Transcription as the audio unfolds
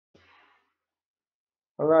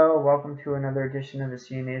Hello, welcome to another edition of the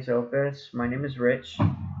CNA's Opus. My name is Rich,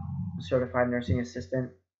 a certified nursing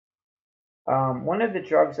assistant. One of the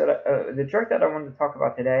drugs the drug that I wanted to talk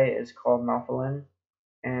about today is called Melphalan,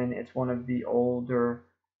 and it's one of the older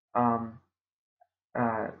um,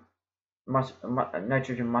 uh,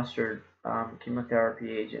 nitrogen mustard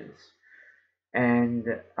chemotherapy agents. And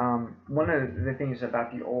one of the things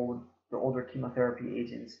about the older chemotherapy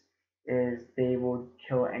agents is they will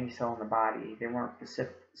kill any cell in the body. They weren't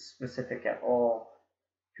specific at all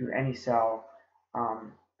to any cell.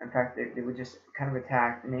 In fact, they would just kind of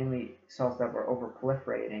attack mainly cells that were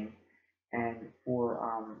overproliferating. And for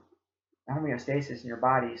homeostasis in your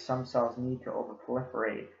body, some cells need to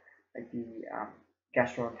overproliferate, like the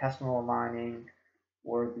gastrointestinal lining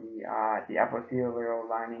or the epithelial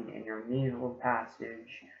lining in your nasal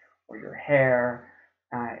passage or your hair.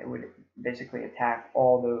 It would basically attack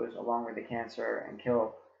all those along with the cancer and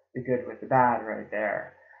kill the good with the bad right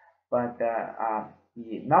there. But the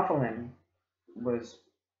Melphalan was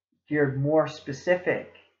geared more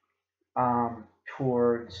specific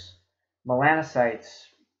towards melanocytes,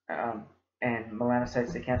 and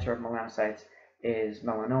melanocytes, the cancer of melanocytes is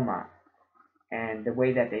melanoma. And the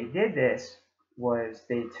way that they did this was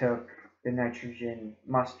they took the nitrogen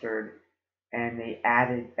mustard and they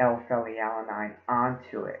added L-phenylalanine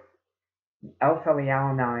onto it.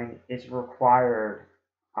 L-phenylalanine is required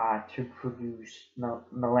to produce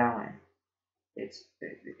melanin. It's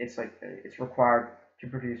required to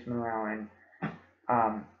produce melanin.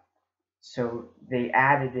 So they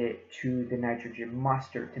added it to the nitrogen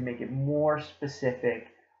mustard to make it more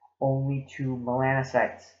specific only to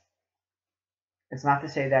melanocytes. It's not to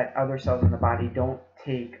say that other cells in the body don't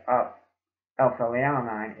take up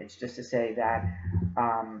L-phenylalanine. It's just to say that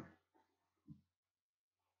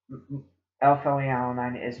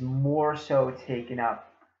L-phenylalanine is more so taken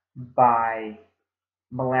up by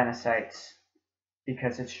melanocytes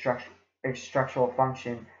because its structural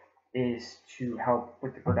function is to help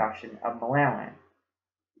with the production of melanin,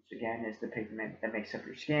 which again is the pigment that makes up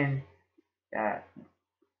your skin, that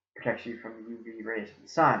protects you from UV rays of the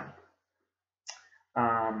sun.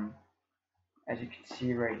 As you can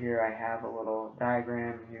see right here, I have a little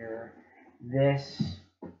diagram here. This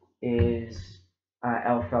is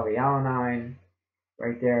L-phenylalanine.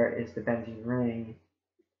 Right there is the benzene ring,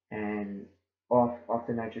 and off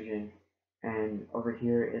the nitrogen. And over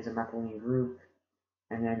here is a methylene group,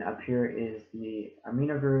 and then up here is the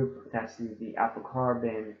amino group attached to the alpha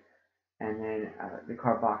carbon, and then the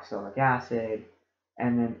carboxylic acid,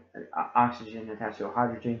 and then oxygen attached to a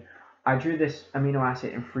hydrogen. I drew this amino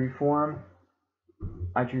acid in free form.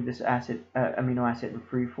 Amino acid in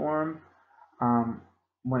free form.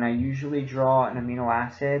 When I usually draw an amino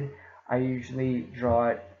acid, I usually draw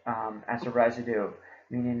it as a residue,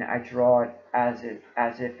 meaning I draw it as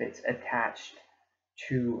if it's attached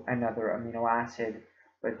to another amino acid.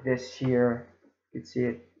 But this here, you can see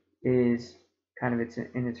it is kind of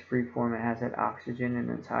in its free form. It has that oxygen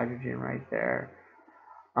and its hydrogen right there.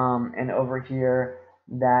 And over here,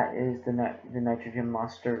 that is the nitrogen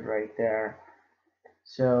mustard right there.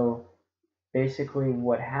 So basically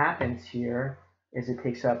what happens here is it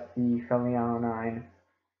takes up the phenylalanine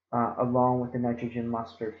along with the nitrogen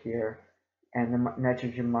mustard here, and the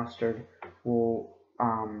nitrogen mustard will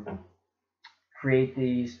create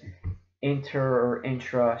these inter or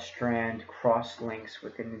intra-strand cross-links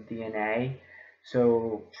within the DNA,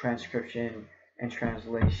 so transcription and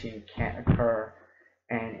translation can't occur,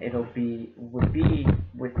 and would be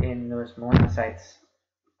within those melanocytes,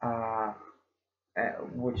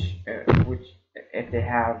 which if they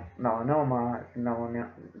have melanoma,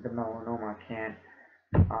 the melanoma can't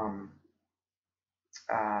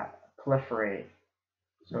proliferate,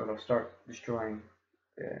 so it'll start destroying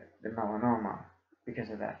the melanoma because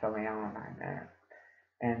of that phenylalanine there.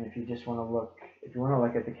 And if you want to look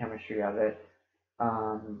at the chemistry of it,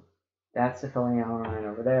 that's the phenylalanine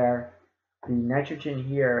over there. The nitrogen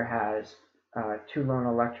here has 2 lone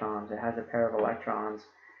electrons. It has a pair of electrons,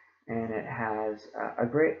 and it has a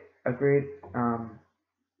great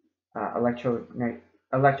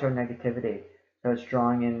electronegativity. So it's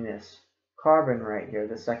drawing in this carbon right here,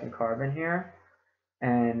 the second carbon here,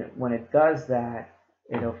 and when it does that,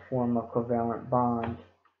 it'll form a covalent bond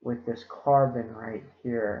with this carbon right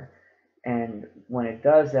here, and when it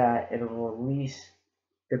does that, it'll release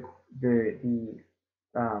the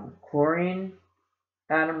chlorine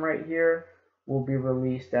atom right here will be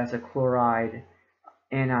released as a chloride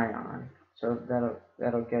anion. So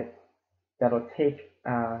that'll take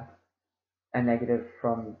a negative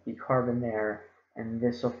from the carbon there, and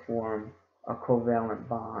this will form a covalent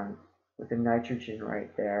bond with the nitrogen right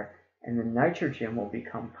there, and the nitrogen will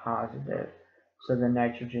become positive. So the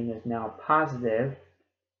nitrogen is now positive,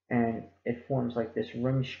 and it forms like this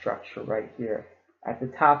ring structure right here. At the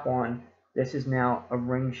top one, this is now a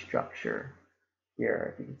ring structure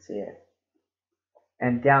here, if you can see it.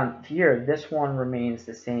 And down here, this one remains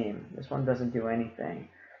the same. This one doesn't do anything.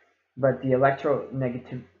 But the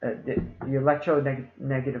electronegative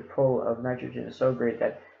pull of nitrogen is so great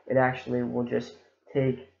that it actually will just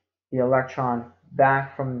take the electron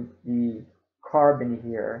back from the carbon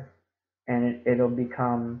here, and it'll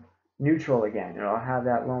become neutral again. It'll have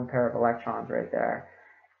that lone pair of electrons right there.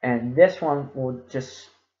 And this one will just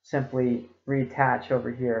simply reattach over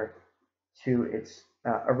here to its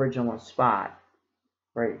original spot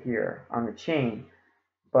right here on the chain.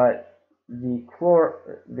 But the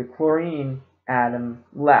chlorine atom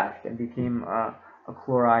left and became a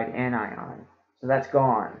chloride anion. So that's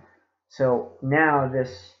gone. So now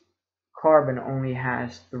this carbon only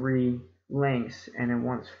has 3 links and it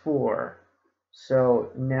wants 4.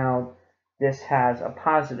 So now this has a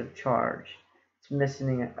positive charge. It's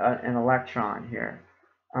missing an electron here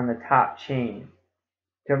on the top chain.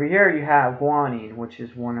 So over here you have guanine, which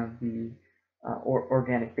is one of the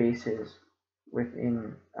organic bases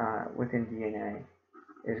within DNA,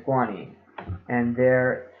 is guanine, and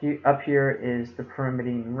up here is the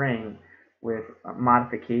pyrimidine ring with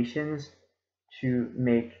modifications to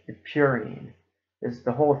make the purine.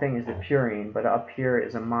 The whole thing is the purine, but up here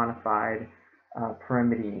is a modified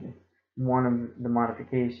pyrimidine. One of the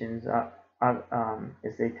modifications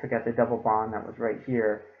is they took out the double bond that was right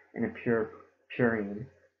here in a pure pyrimidine.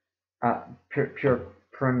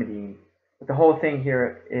 But the whole thing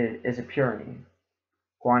here is a purine.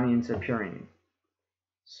 Guanine's a purine.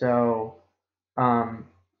 So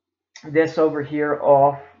this over here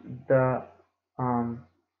off the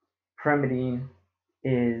pyrimidine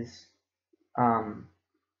is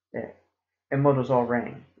imidazole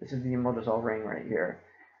ring. This is the imidazole ring right here.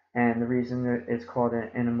 And the reason that it's called an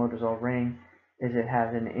imidazole ring is it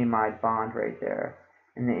has an amide bond right there.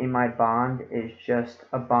 And the amide bond is just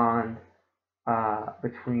a bond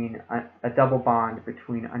between a double bond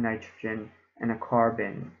between a nitrogen and a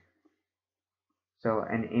carbon. So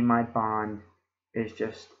an amide bond is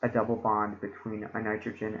just a double bond between a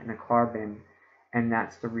nitrogen and a carbon, and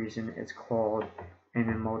that's the reason it's called an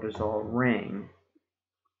imidazole ring,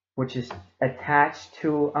 which is attached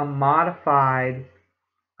to a modified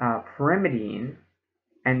pyrimidine,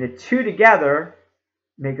 and the two together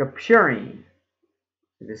make a purine.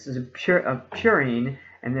 This is a purine,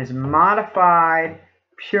 and this modified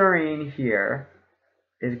purine here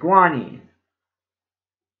is guanine.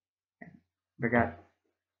 I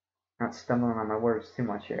not stumbling on my words too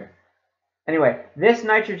much here. Anyway, this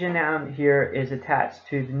nitrogen down here is attached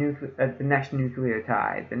to the next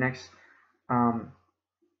nucleotide, the next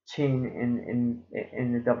chain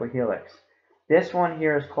in the double helix. This one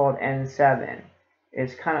here is called N7.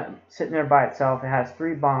 It's kind of sitting there by itself. It has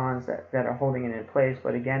 3 bonds that are holding it in place,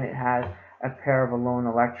 but again, it has a pair of lone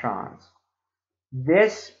electrons.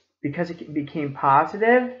 This, because it became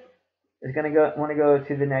positive, is going to want to go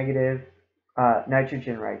to the negative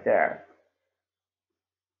nitrogen right there.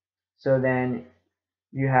 So then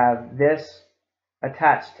you have this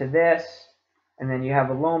attached to this, and then you have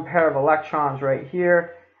a lone pair of electrons right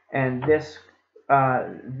here, and this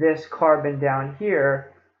carbon down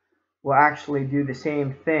here will actually do the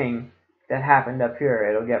same thing that happened up here.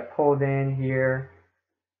 It'll get pulled in here,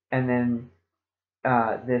 and then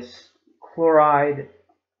this chlorine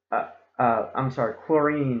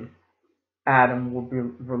atom will be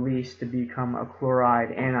released to become a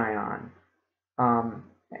chloride anion.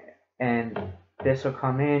 And this will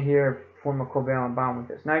come in here, form a covalent bond with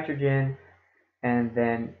this nitrogen, and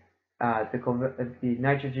then the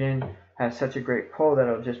nitrogen has such a great pull that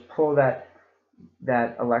it'll just pull that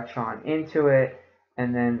electron into it,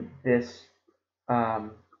 and then this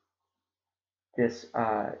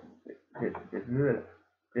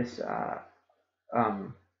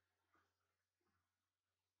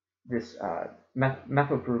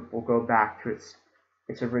methyl group will go back to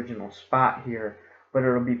its original spot here, but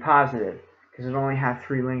it'll be positive because it only has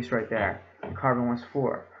 3 links right there. The carbon wants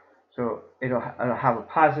 4, so it'll have a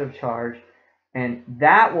positive charge, and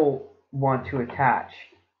that will want to attach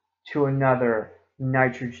to another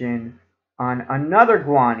nitrogen on another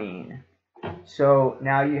guanine. So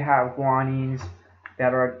now you have guanines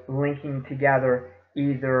that are linking together,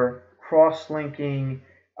 either cross-linking,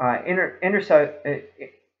 inner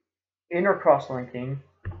cross-linking,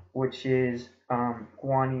 which is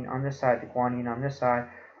guanine on this side to guanine on this side,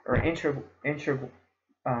 or intra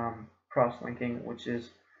cross-linking, which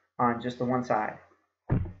is on just the one side.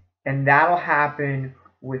 And that'll happen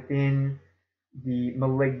within the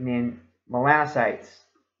malignant melanocytes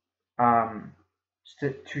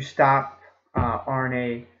to stop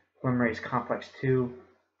RNA polymerase complex 2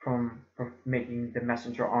 from making the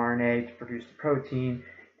messenger RNA to produce the protein,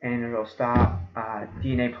 and it'll stop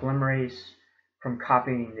DNA polymerase from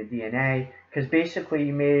copying the DNA, because basically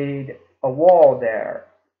you made a wall there.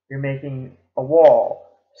 You're making a wall.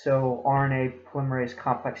 So RNA polymerase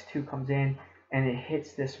complex 2 comes in and it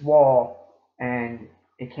hits this wall and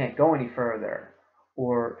it can't go any further.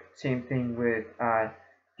 Or same thing with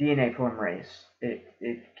DNA polymerase.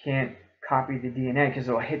 It can't copy the DNA because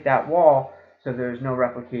it'll hit that wall, so there's no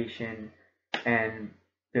replication and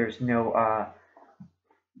there's no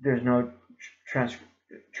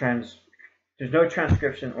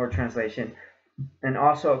transcription or translation, and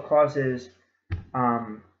also it causes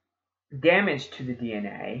damage to the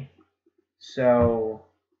DNA. So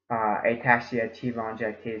ataxia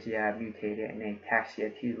telangiectasia mutated and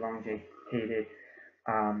ataxia telangiectated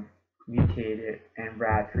mutated and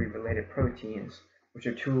Rad3 related proteins, which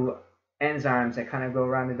are two enzymes that kind of go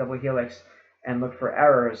around the double helix and look for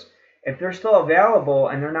errors. If they're still available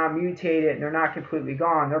and they're not mutated and they're not completely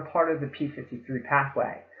gone, they're part of the p53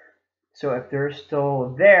 pathway. So if they're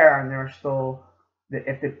still there and they're still,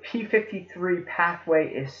 if the p53 pathway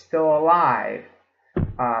is still alive,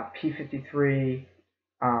 p53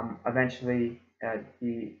 eventually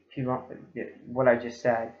what I just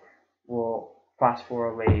said will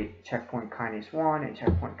phosphorylate checkpoint kinase 1 and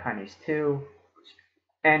checkpoint kinase 2,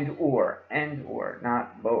 and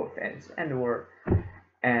not both ends, and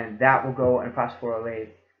that will go and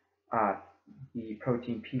phosphorylate the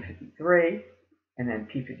protein p53, and then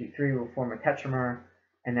p53 will form a tetramer,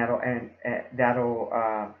 and that'll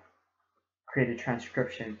create a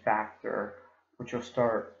transcription factor, which will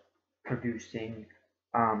start producing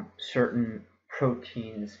certain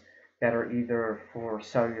proteins that are either for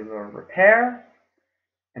cellular repair,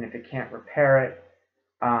 and if it can't repair it,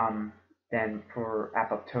 then for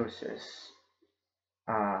apoptosis.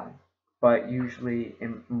 But usually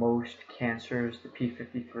in most cancers, the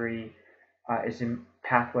p53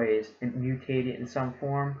 pathway is mutated in some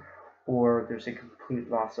form, or there's a complete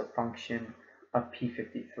loss of function of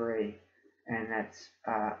p53, and that's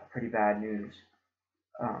pretty bad news.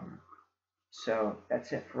 So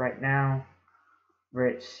that's it for right now.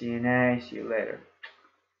 Rich, CNA, see you later.